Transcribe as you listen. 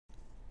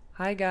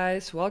Hi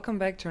guys, welcome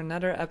back to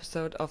another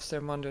episode of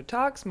Sermondo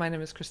Talks. My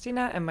name is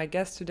Christina and my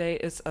guest today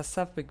is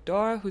Asaf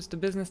Vigdor, who's the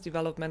Business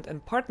Development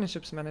and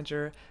Partnerships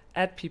Manager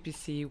at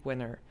PPC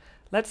Winner.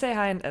 Let's say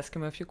hi and ask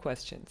him a few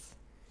questions.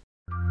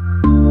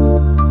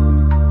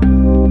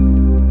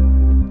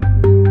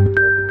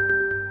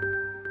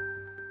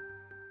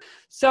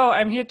 So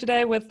I'm here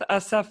today with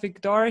Asaf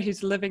Vigdor.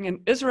 He's living in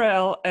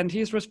Israel and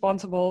he's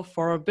responsible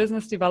for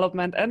business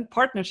development and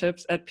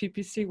partnerships at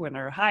PPC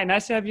Winner. Hi,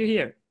 nice to have you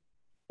here.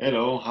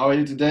 Hello, how are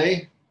you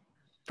today?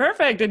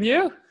 Perfect, and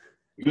you?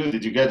 Good.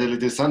 Did you get a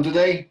little sun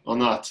today or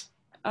not?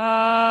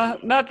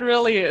 Not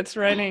really. It's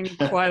raining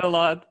quite a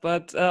lot,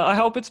 but I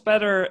hope it's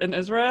better in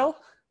Israel.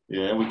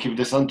 Yeah, we keep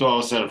the sun to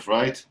ourselves,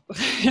 right?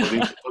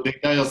 For the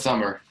entire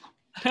summer.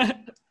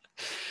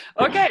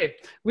 Okay,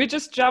 we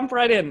just jump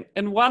right in.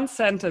 In one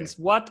sentence,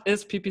 what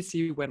is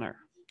PPC Winner?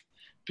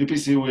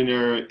 PPC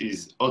Winner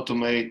is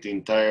automate the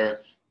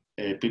entire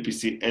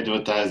PPC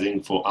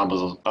advertising for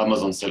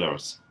Amazon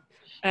sellers.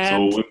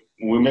 And So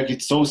we make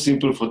it so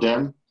simple for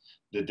them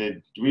that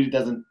they really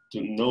doesn't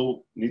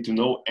need to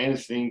know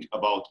anything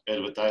about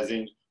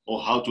advertising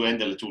or how to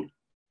handle a tool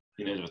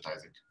in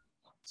advertising.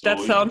 that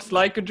So sounds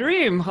like a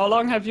dream. How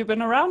long have you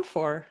been around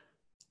for?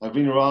 I've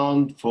been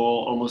around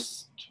for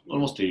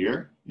almost a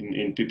year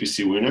in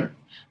PPC Winner.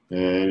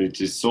 And it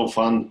is so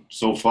fun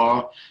so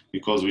far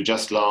because we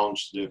just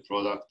launched the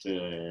product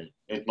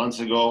 8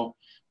 months ago,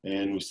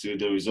 and we see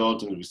the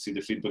result and we see the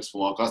feedbacks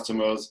from our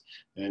customers,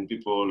 and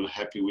people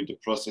happy with the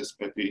process,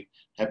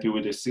 happy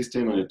with the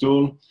system and the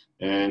tool,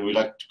 and we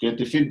like to get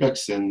the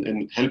feedbacks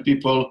and help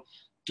people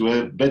to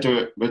have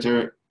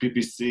better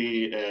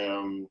PPC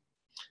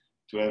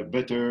to have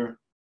better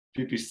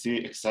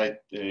PPC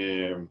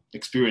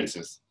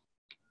experiences.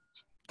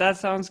 That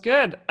sounds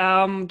good.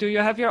 Do you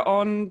have your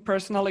own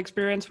personal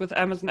experience with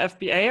Amazon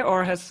FBA,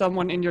 or has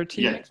someone in your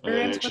team Yeah,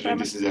 experience with actually,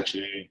 Amazon?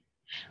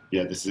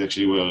 this is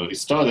actually where it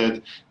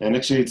started. And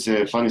actually, it's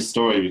a funny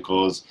story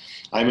because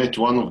I met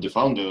one of the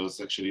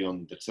founders actually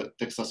on the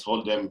Texas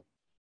Hold'em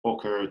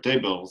poker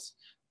tables,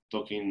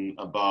 talking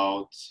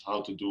about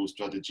how to do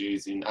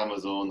strategies in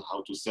Amazon,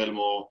 how to sell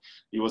more.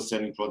 He was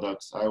selling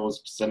products, I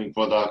was selling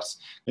products,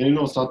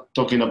 and start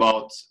talking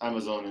about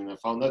Amazon. And I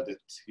found out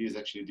that he's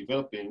actually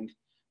developing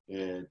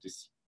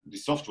this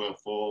software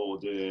for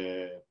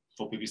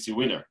PPC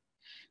Winner.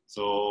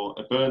 So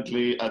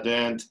apparently, at the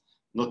end,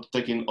 not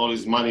taking all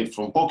his money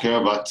from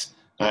poker, but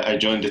I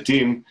joined the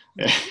team.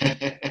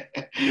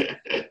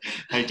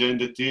 I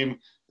joined the team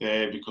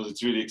because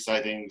it's really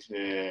exciting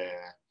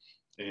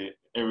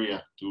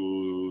area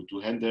to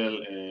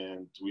handle,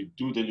 and we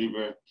do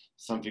deliver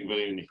something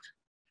very unique.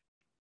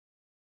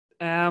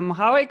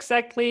 How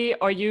exactly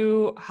are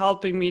you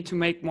helping me to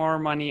make more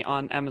money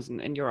on Amazon,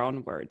 in your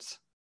own words?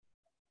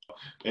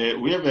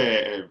 We have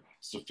a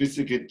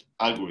sophisticated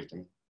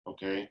algorithm,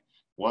 okay?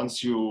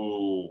 Once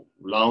you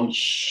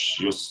launch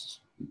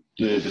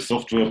the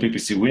software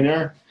PPC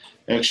Winner,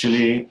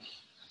 actually,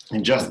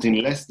 in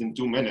less than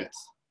 2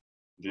 minutes,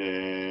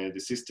 the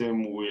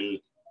system will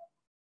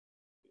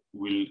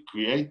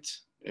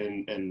create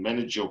and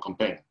manage your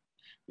campaign.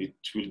 It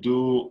will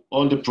do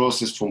all the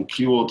process from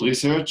keyword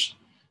research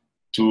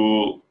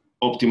to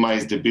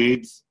optimize the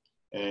bids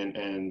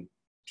and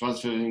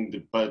transferring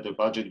the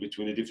budget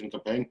between the different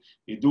campaign.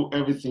 You do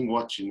everything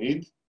what you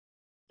need,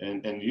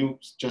 and you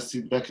just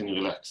sit back and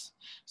relax.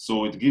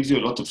 So it gives you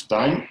a lot of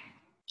time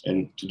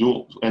and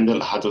to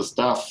handle other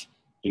stuff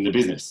in the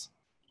business.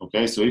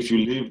 Okay, so if you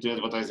leave the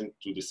advertising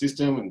to the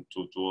system and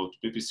to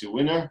PPC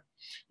Winner,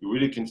 you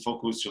really can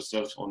focus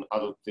yourself on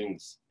other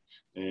things.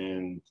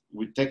 And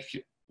we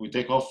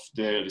take off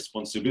the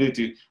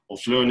responsibility of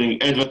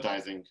learning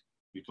advertising,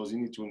 because you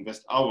need to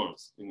invest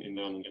hours in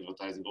learning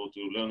advertising or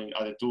to learning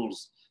other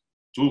tools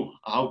to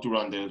how to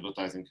run the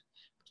advertising.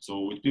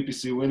 So with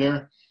PPC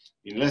Winner,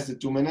 in less than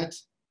 2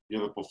 minutes,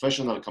 you have a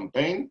professional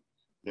campaign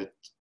that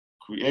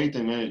create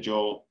and manage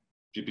your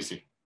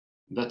PPC.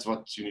 That's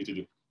what you need to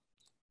do.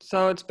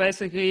 So it's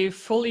basically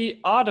fully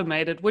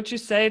automated. Would you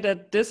say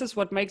that this is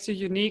what makes you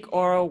unique,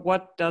 or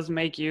what does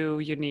make you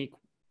unique?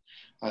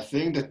 I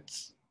think that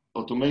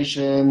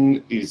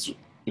automation is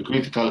a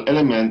critical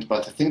element,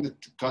 but I think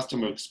that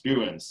customer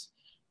experience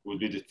would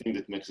be the thing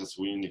that makes us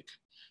unique,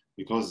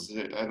 because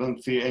I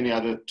don't see any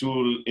other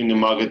tool in the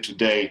market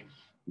today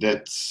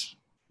that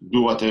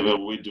do whatever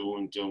we do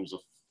in terms of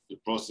the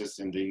process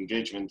and the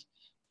engagement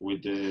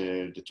with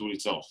the tool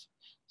itself.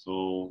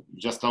 So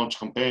just launch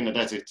campaign and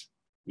that's it.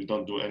 You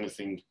don't do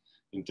anything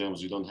in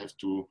terms, you don't have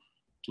to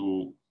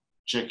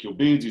check your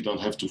bids, you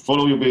don't have to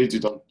follow your bids, you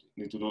don't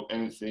need to do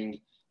anything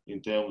in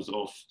terms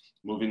of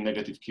moving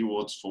negative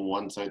keywords from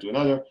one side to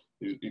another.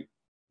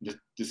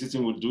 The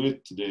system will do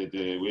it.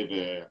 We have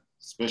a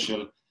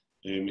special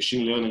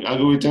machine learning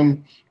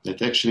algorithm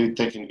that actually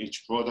taking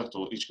each product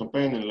or each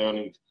campaign and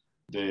learning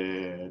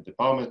the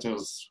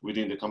parameters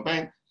within the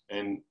campaign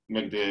and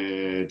make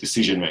the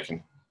decision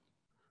making.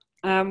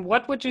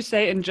 What would you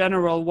say in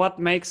general, what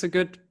makes a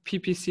good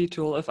PPC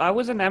tool? If I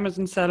was an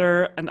Amazon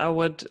seller and I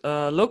would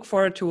look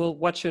for a tool,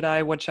 what should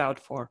I watch out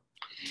for?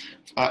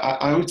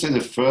 I would say the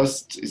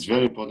first is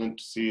very important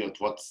to see at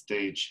what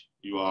stage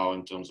you are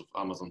in terms of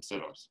Amazon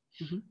sellers.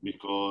 Mm-hmm.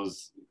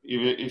 Because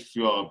if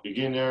you are a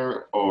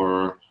beginner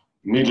or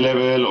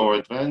mid-level or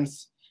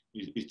advanced,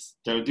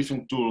 there are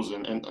different tools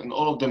and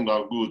all of them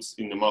are goods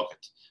in the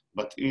market,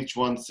 but each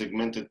one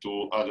segmented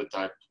to other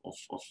type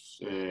of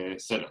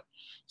seller.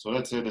 So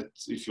let's say that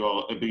if you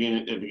are a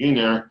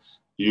beginner,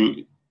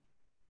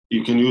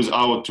 you can use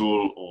our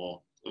tool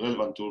or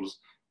relevant tools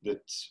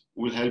that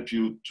will help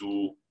you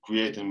to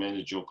create and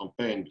manage your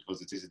campaign,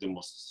 because it is the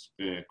most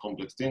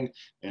complex thing,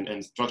 and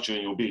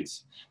structuring your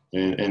bids.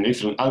 And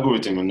if an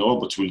algorithm and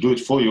robots will do it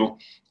for you,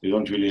 you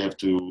don't really have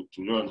to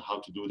learn how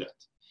to do that.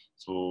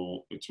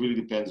 So it really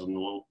depends on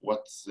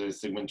what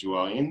segment you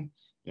are in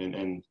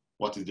and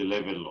what is the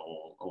level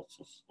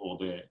or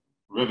the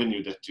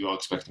revenue that you are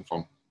expecting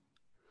from.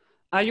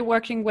 Are you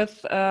working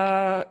with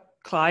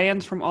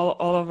clients from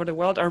all over the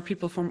world? Are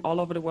people from all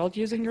over the world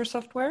using your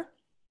software?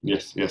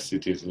 Yes,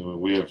 it is.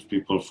 We have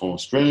people from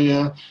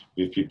Australia,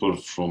 we have people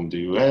from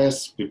the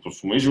US, people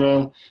from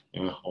Israel,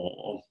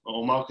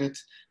 our market.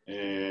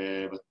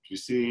 But we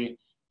see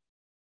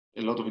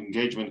a lot of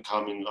engagement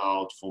coming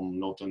out from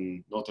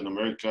Northern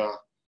America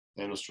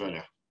and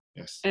Australia.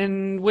 Yes.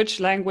 In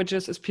which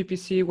languages is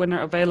PPC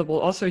Winner available?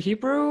 Also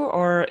Hebrew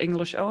or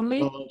English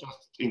only? No,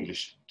 just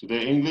English.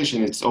 Today English,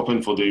 and it's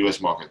open for the US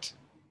market.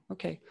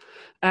 Okay.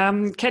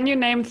 Can you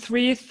name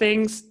 3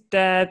 things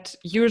that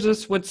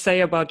users would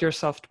say about your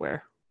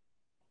software?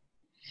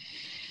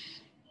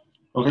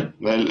 Okay,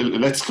 well,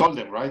 let's call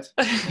them, right?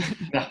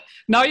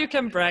 Now you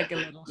can brag a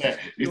little. Yeah,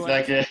 it's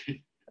like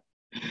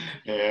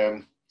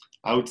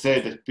I would say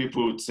that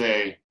people would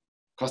say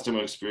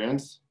customer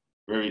experience,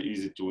 very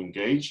easy to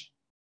engage,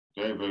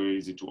 okay, very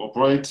easy to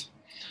operate.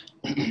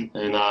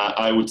 And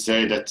I would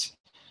say that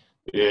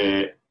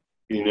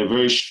in a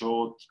very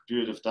short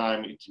period of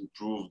time, it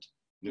improved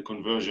the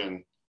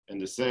conversion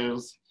and the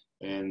sales.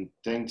 And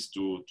thanks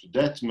to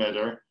that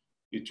matter,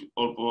 it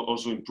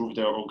also improved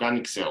their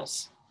organic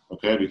sales.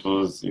 Okay,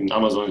 because in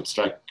Amazon, it's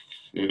like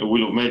a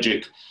wheel of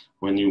magic.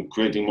 When you're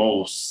creating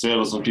more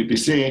sales on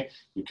PPC,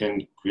 you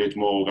can create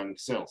more organic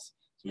sales.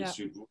 So you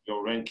should improve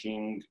your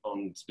ranking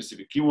on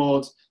specific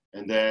keywords,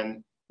 and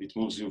then it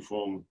moves you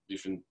from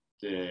different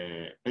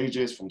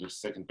pages, from the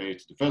second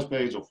page to the first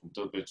page, or from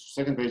third page to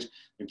second page,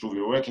 improve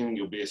your ranking,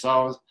 your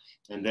BSRs,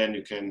 and then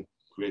you can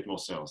create more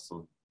sales.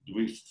 So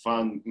we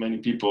found many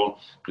people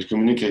that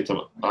communicate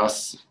to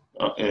us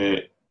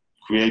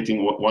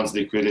creating, once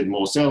they created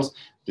more sales,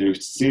 they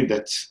see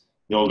that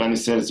the organic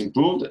sales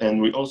improved,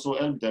 and we also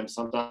help them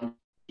sometimes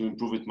to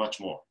improve it much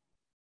more,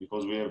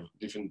 because we have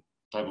different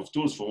type of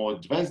tools for more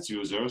advanced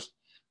users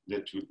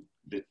that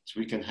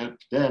we can help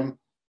them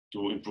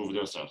to improve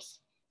their sales.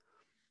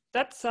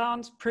 That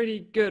sounds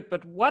pretty good,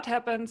 but what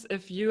happens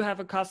if you have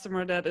a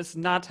customer that is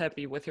not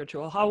happy with your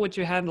tool? How would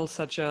you handle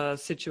such a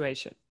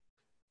situation?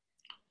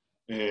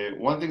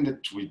 One thing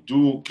that we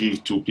do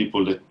give to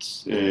people that,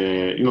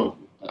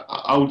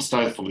 I would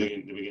start from the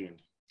beginning.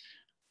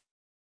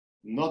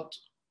 Not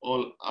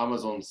all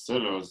Amazon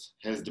sellers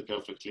has the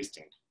perfect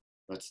listing.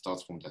 Let's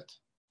start from that.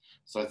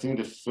 So I think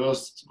the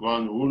first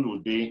ground rule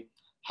would be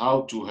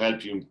how to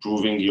help you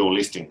improving your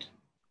listing.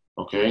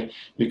 Okay,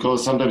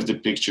 because sometimes the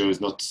picture is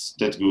not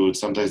that good,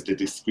 sometimes the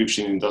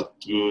description is not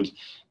good,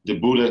 the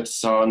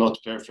bullets are not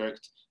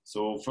perfect.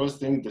 So first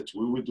thing that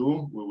we will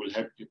do, we will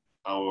help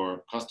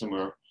our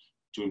customer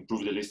to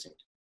improve the listing.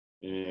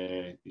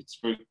 It's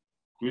very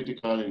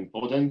critical and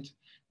important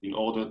in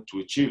order to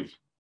achieve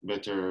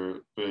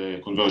better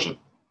conversion.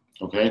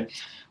 Okay.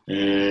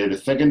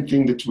 The second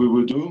thing that we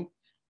will do,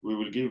 we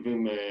will give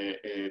him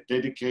a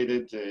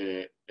dedicated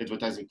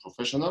advertising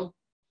professional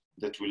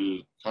that will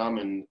come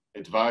and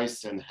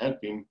advise and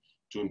help him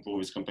to improve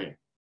his campaign.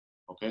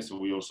 Okay, so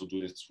we also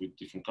do this with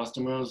different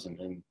customers,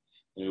 and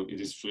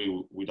it is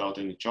free without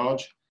any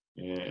charge.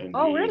 And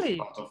really?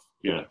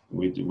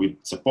 With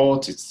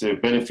support, it's a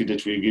benefit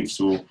that we give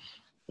to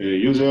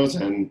users,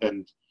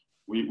 and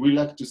we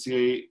like to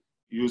see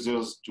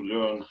users to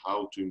learn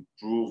how to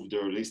improve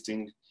their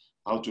listing,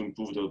 how to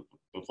improve their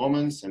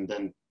performance, and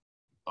then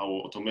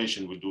our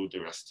automation will do the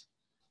rest.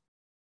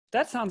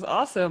 That sounds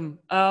awesome.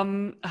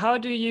 How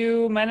do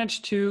you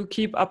manage to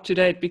keep up to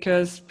date?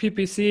 Because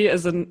PPC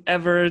is an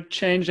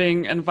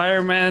ever-changing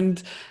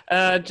environment.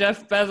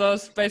 Jeff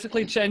Bezos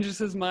basically changes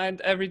his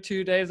mind every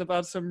 2 days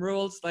about some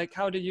rules. Like,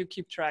 how do you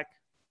keep track?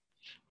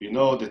 You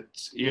know that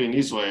here in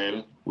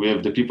Israel, we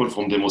have the people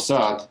from the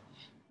Mossad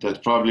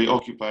that probably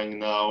occupying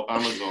now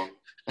Amazon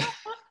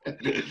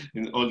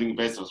in holding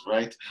Bezos,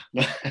 right?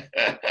 No,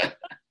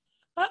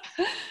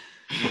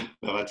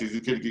 but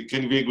it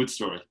can be a good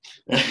story.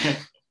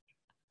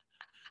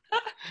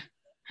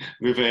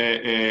 We have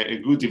a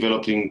good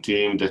developing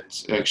team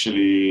that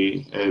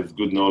actually has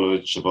good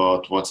knowledge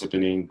about what's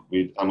happening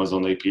with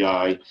Amazon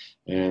API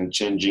and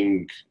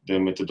changing the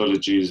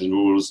methodologies and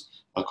rules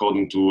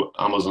according to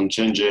Amazon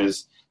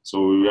changes.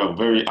 So we are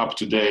very up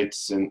to date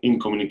and in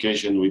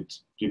communication with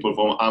people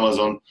from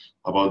Amazon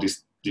about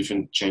these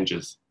different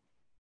changes.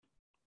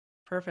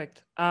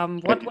 Perfect.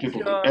 And What the was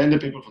people your and the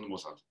people from the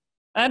Mossad.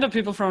 and the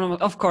people from,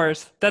 of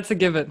course, that's a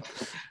given.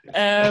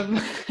 Um,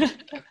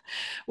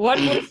 what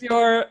was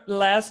your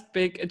last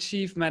big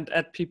achievement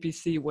at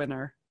PPC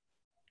Winner?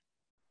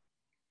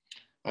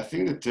 I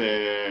think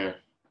that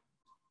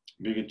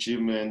big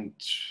achievement,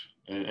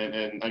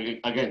 and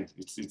again,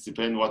 it's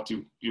depends what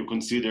you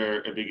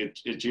consider a big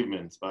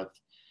achievement. But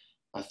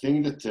I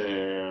think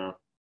that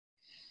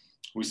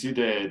we see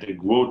the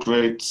growth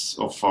rates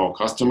of our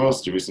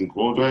customers, the recent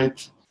growth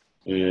rate,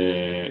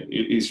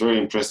 is very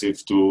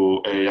impressive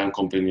to a young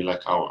company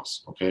like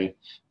ours, okay?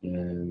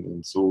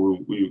 And so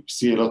we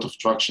see a lot of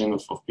traction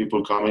of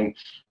people coming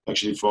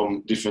actually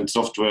from different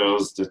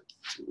softwares that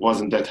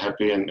wasn't that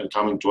happy and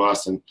coming to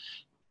us and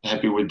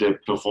happy with the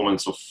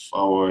performance of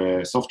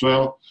our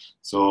software.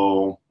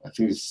 So I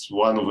think it's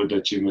one of the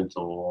achievements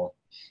or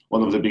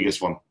one of the biggest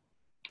one.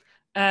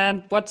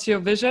 And what's your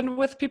vision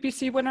with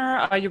PPC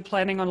Winner? Are you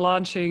planning on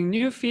launching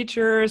new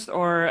features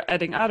or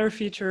adding other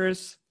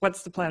features?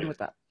 What's the plan with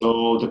that?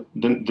 So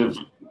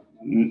the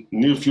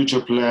new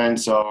future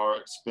plans are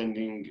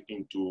expanding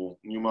into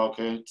new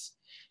markets,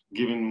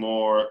 giving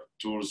more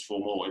tools for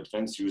more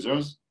advanced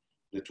users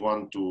that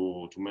want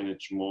to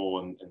manage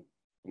more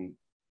and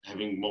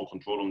having more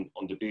control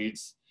on the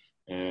bids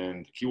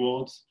and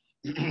keywords,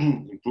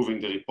 improving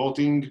the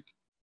reporting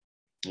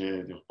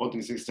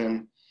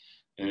system,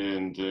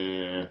 and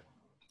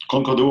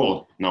conquer the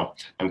world. No,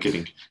 I'm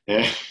kidding.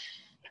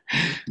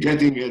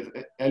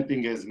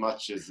 Helping as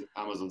much as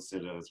Amazon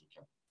sellers as we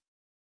can.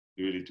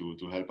 Really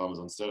to help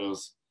Amazon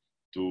sellers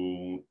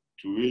to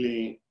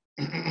really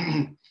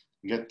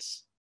get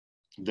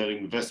their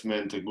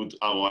investment, a good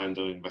ROI on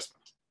their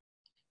investment.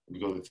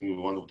 Because I think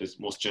one of the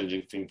most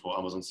challenging things for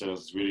Amazon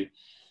sellers is really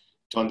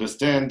to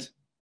understand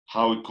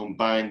how we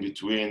combine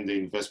between the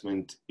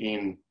investment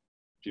in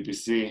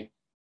PPC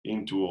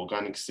into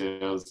organic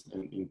sales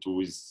and into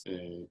his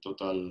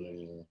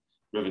total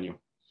revenue.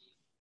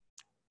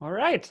 All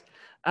right.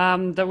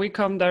 Then we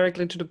come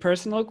directly to the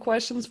personal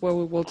questions where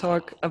we will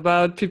talk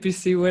about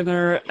PPC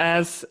Winner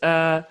as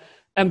an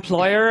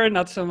employer,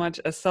 not so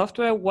much as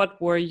software.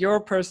 What were your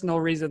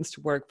personal reasons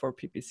to work for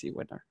PPC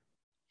Winner?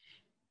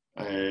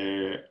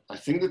 I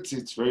think that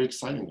it's very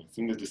exciting. I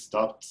think that the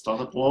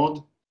startup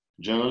world,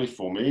 generally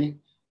for me,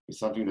 is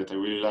something that I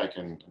really like,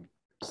 and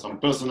some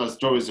personal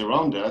stories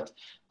around that.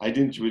 I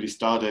didn't really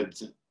started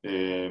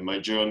my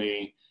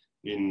journey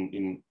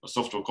in a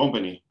software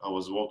company. I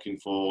was working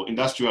for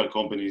industrial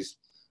companies,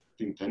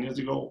 I think 10 years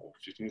ago or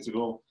 15 years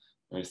ago.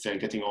 I say I'm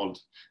getting old.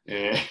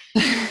 I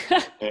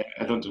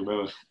don't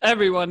remember.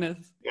 Everyone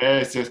is.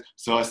 Yes, yes.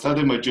 So I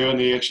started my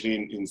journey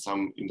actually in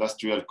some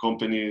industrial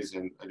companies,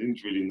 and I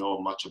didn't really know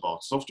much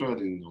about software. I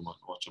didn't know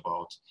much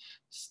about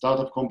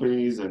startup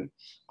companies, and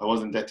I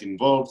wasn't that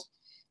involved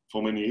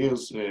for many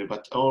years.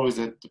 But I always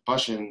had the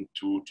passion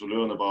to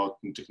learn about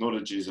new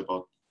technologies,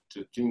 about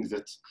the things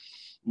that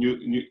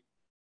new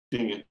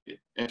thing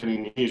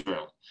happening in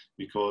Israel.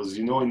 Because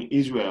in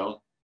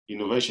Israel,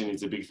 innovation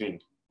is a big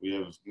thing. We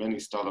have many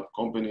startup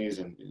companies,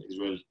 and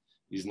Israel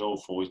is known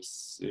for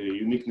its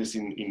uniqueness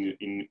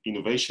in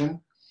innovation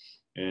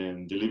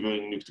and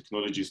delivering new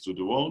technologies to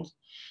the world.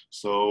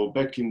 So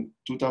back in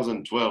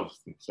 2012,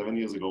 7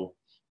 years ago,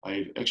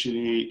 I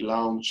actually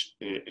launched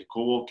a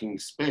co-working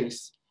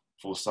space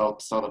for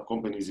startup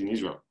companies in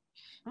Israel.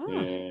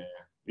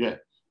 Yeah,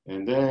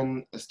 and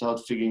then I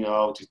started figuring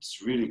out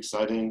it's really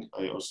exciting.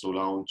 I also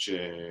launched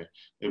a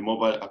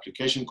mobile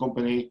application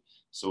company.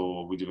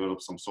 So we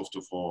developed some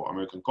software for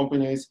American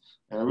companies,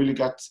 and I really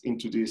got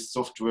into this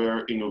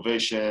software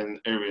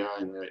innovation area,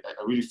 and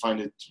I really find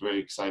it very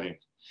exciting.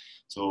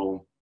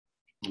 So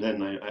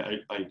then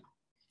I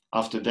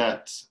after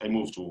that, I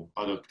moved to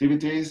other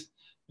activities,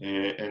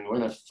 and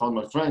when I found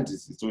my friend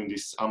is doing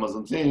this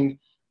Amazon thing,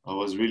 I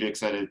was really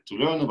excited to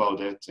learn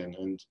about it,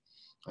 and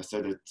I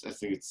said that I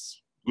think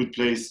it's a good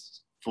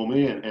place for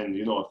me, and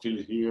I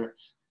feel here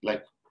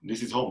like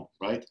this is home,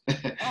 right?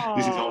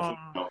 This is home for me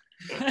now.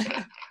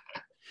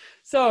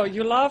 So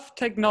you love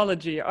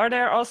technology. Are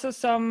there also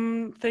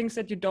some things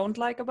that you don't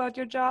like about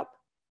your job?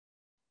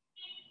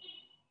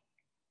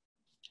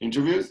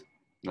 Interviews?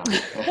 No.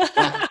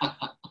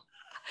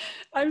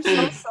 I'm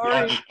so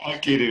sorry. I'm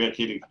kidding. I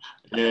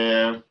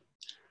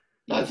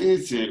think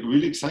it's a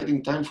really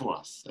exciting time for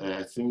us.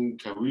 I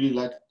think I really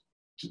like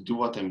to do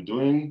what I'm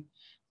doing.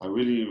 I'm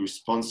really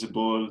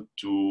responsible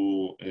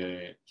to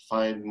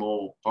find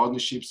more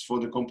partnerships for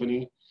the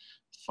company,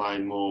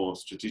 find more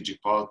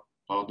strategic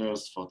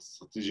partners, for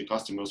strategic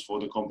customers for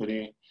the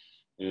company.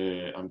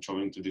 I'm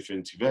traveling to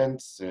different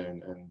events,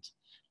 and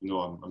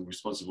I'm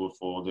responsible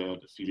for the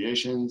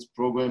affiliations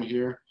program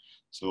here.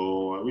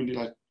 So I really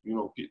like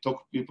talk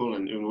to people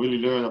and really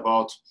learn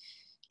about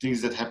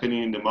things that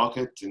happening in the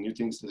market and new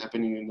things that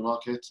happening in the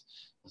market.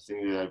 I think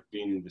that I've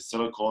been in the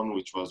SellerCon,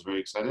 which was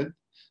very excited.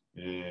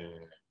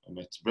 I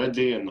met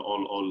Bradley and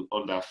all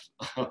the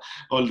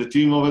all the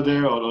team over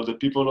there, all the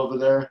people over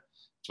there.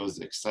 It was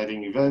an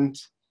exciting event.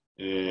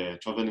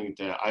 Traveling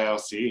to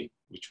IRC,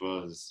 which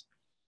was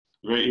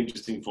very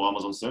interesting for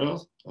Amazon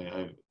sellers.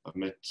 I've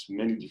met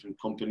many different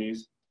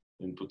companies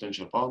and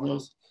potential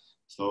partners.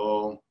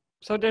 So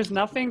there's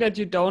nothing that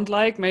you don't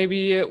like,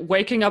 maybe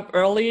waking up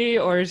early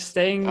or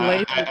staying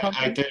late in the I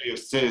company? tell you,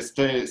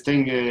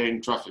 staying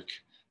in traffic.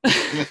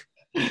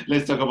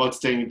 Let's talk about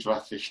staying in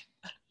traffic.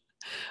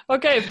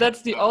 Okay, if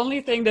that's the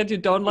only thing that you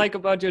don't like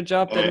about your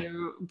job, then Uh,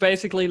 you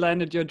basically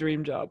landed your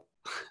dream job.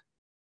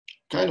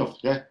 Kind of,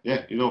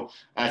 yeah. You know,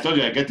 I told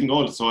you I'm getting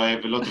old, so I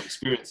have a lot of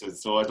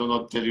experiences. So I do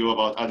not tell you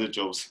about other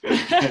jobs.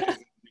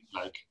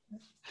 Like,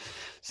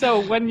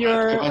 So when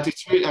you're, but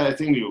it's really, I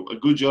think a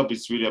good job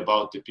is really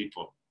about the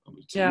people.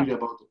 It's yeah, really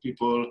about the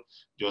people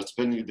you're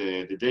spending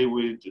the day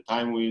with, the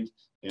time with,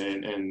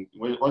 and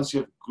once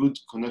you have good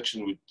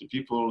connection with the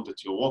people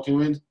that you're working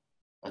with,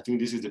 I think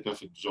this is the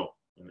perfect job,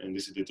 and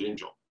this is the dream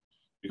job.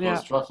 yeah,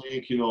 Because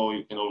traffic, you know,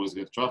 you can always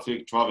get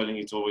traffic. Traveling,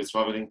 it's always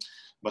traveling,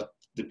 but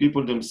the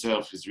people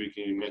themselves is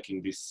really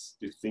making this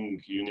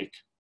thing unique.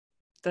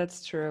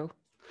 that's true.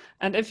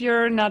 And if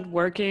you're not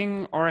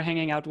working or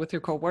hanging out with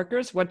your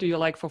coworkers, what do you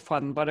like for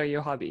fun? What are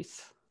your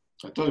hobbies?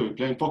 I told you we're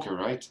playing poker,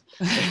 right?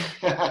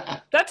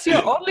 That's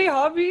your only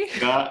hobby?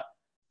 Yeah,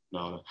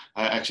 no.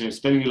 I actually am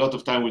spending a lot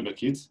of time with my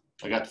kids.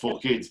 I got 4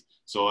 kids,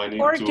 so I need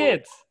Four to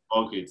kids.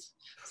 4 kids.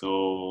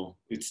 So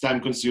it's time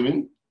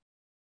consuming.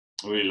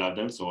 I really love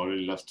them, so I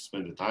really love to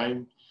spend the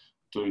time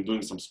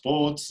doing some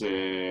sports,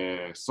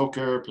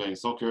 soccer, playing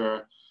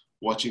soccer,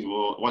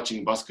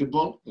 watching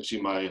basketball. Actually,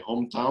 in my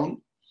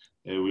hometown,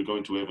 we're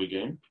going to every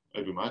game,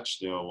 every match.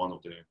 They are one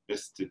of the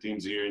best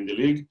teams here in the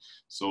league.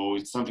 So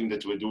it's something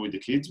that we do with the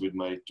kids, with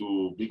my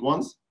 2 big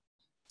ones.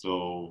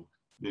 So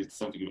it's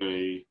something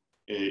very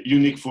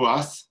unique for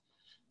us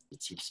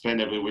to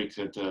spend every week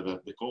at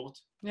the court.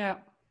 Yeah.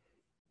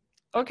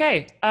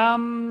 Okay.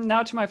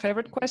 Now to my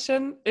favorite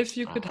question. If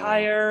you could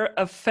hire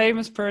a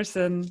famous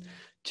person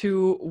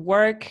to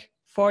work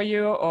for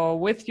you or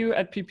with you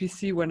at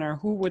PPC Winner,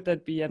 who would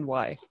that be and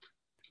why?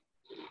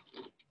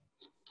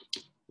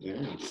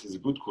 Yeah, this is a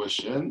good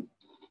question.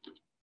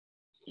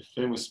 A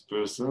famous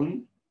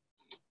person.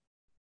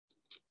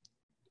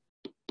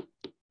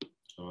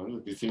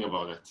 Let me think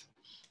about it.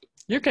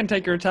 You can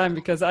take your time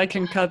because I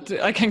can cut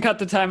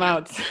the time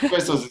out.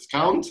 Does it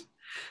count?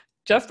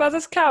 Jeff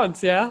Bezos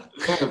counts, yeah?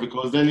 Yeah,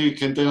 because then you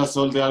can tell us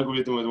all the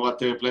algorithm and what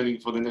they're planning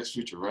for the next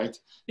future, right?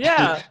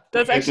 Yeah,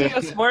 that's actually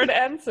a smart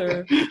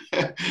answer.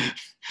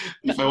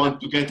 If I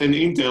want to get an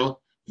Intel,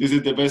 this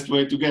is the best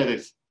way to get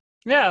it.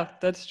 Yeah,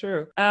 that's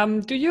true.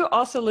 Do you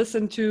also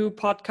listen to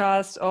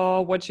podcasts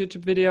or watch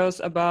YouTube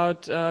videos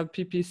about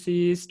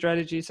PPC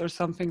strategies or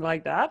something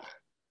like that?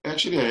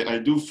 Actually, I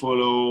do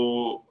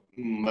follow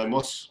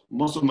most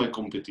of my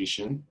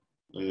competition.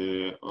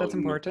 That's On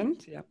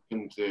important, yeah.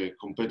 different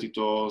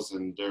competitors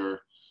and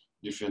their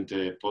different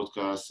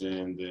podcasts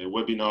and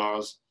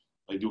webinars.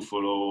 I do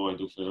follow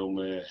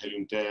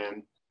Helium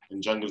 10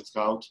 and Jungle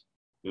Scout.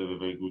 They have a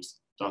very good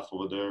stuff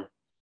over there.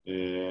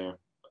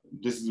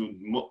 This is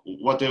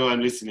whatever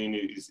I'm listening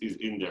is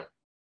in there.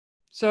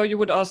 So you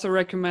would also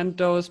recommend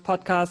those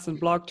podcasts and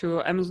blog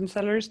to Amazon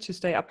sellers to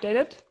stay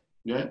updated?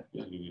 Yeah,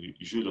 you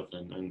should have.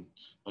 And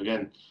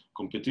again,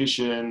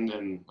 competition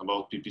and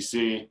about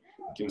PPC,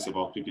 things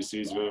about PPC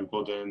is very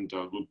important.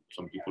 There are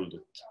some people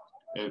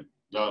that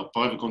are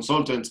private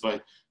consultants by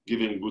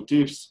giving good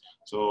tips.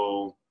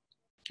 So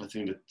I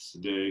think that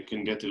they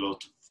can get a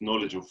lot of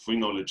knowledge or free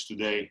knowledge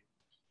today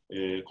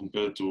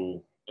compared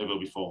to ever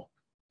before.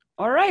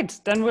 All right,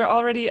 then we're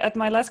already at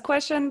my last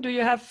question. Do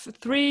you have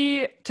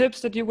 3 tips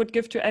that you would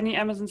give to any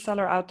Amazon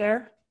seller out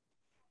there?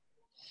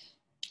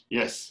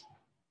 Yes.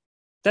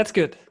 That's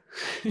good.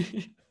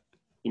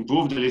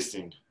 Improve the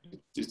listing.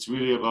 It's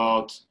really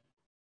about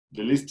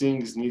the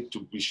listings need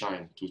to be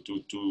shine.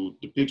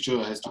 The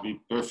picture has to be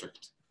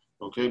perfect,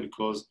 okay?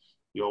 Because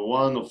you're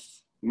one of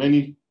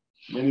many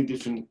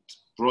different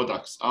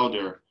products out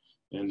there,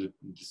 and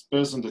this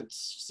person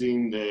that's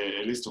seeing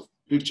a list of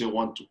picture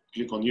want to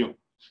click on you,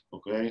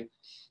 okay?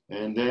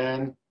 And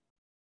then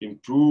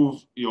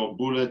improve your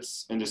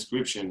bullets and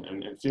description.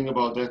 And think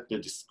about that, the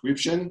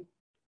description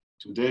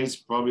today is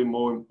probably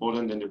more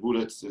important than the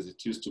bullets as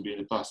it used to be in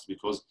the past,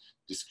 because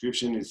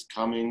description is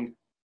coming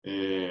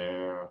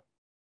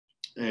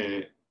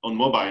on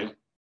mobile.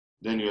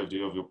 Then you have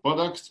your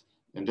product,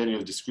 and then you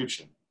have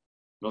description,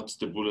 not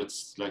the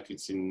bullets like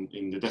it's in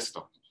the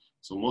desktop.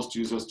 So most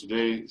users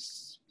today,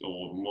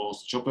 or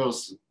most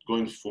shoppers,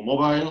 going for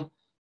mobile,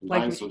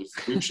 buying for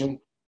description,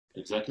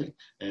 exactly.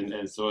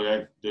 And so you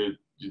have the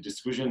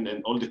description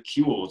and all the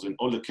keywords and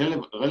all the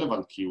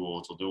relevant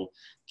keywords, or the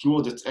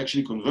keyword that's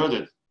actually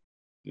converted.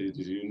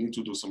 You need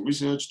to do some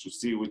research to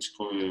see which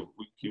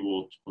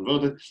keyword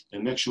converted,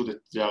 and make sure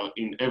that they are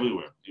in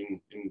everywhere,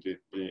 in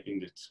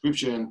the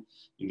description,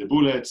 in the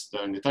bullets,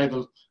 in the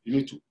title. You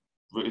need to.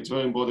 It's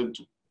very important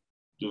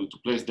to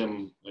place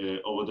them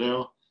over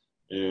there.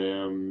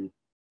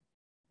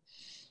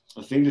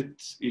 I think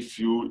that if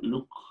you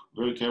look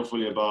very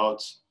carefully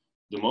about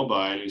the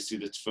mobile, you see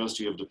that first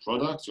you have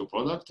your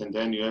product, and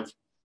then you have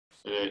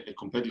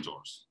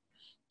competitors.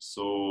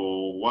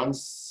 So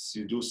once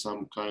you do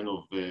some kind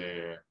of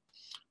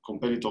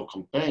competitor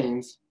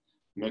campaigns,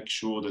 make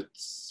sure that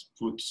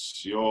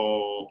puts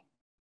your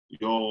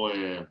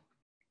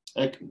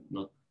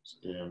not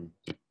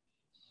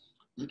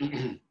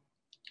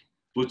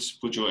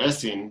put your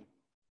S in,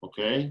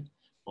 okay,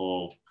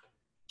 or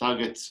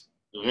target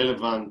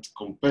relevant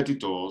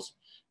competitors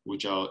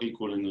which are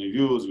equal in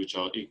reviews, which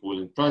are equal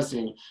in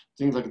pricing,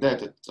 things like that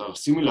that are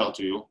similar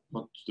to you,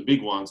 not the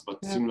big ones,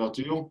 but similar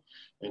to you,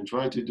 and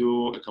try to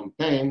do a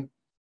campaign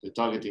that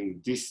targeting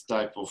this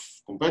type of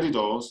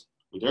competitors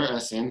with their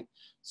SN.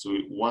 So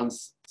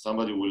once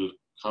somebody will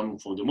come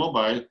from the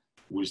mobile,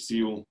 will see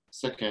you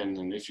second,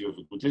 and if you have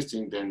a good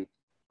listing, then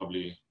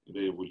probably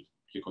they will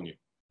click on you.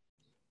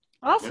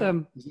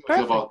 Awesome. Okay?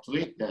 Perfect. About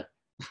 3, yeah.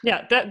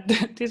 Yeah,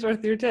 these were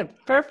your tips.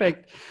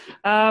 Perfect.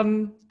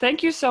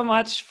 Thank you so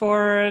much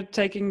for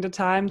taking the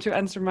time to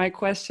answer my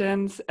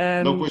questions.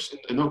 And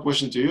no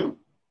question to you?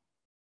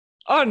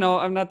 Oh no,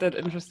 I'm not that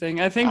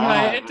interesting. I think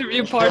my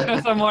interview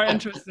partners are more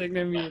interesting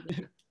than me.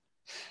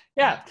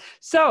 Yeah.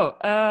 So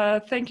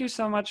thank you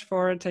so much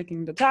for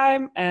taking the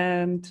time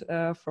and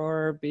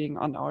for being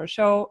on our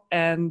show.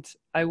 And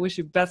I wish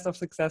you best of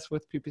success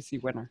with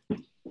PPC Winner.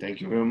 Thank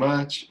you very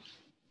much.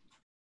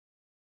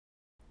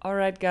 All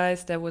right,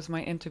 guys, that was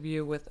my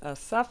interview with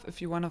Asaf.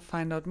 If you want to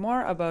find out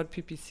more about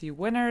PPC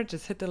Winner,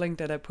 just hit the link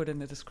that I put in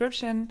the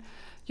description.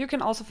 You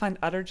can also find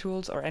other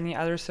tools or any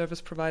other service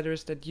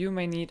providers that you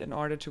may need in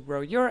order to grow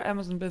your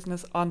Amazon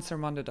business on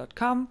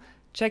Sermondo.com.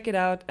 Check it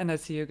out, and I'll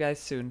see you guys soon.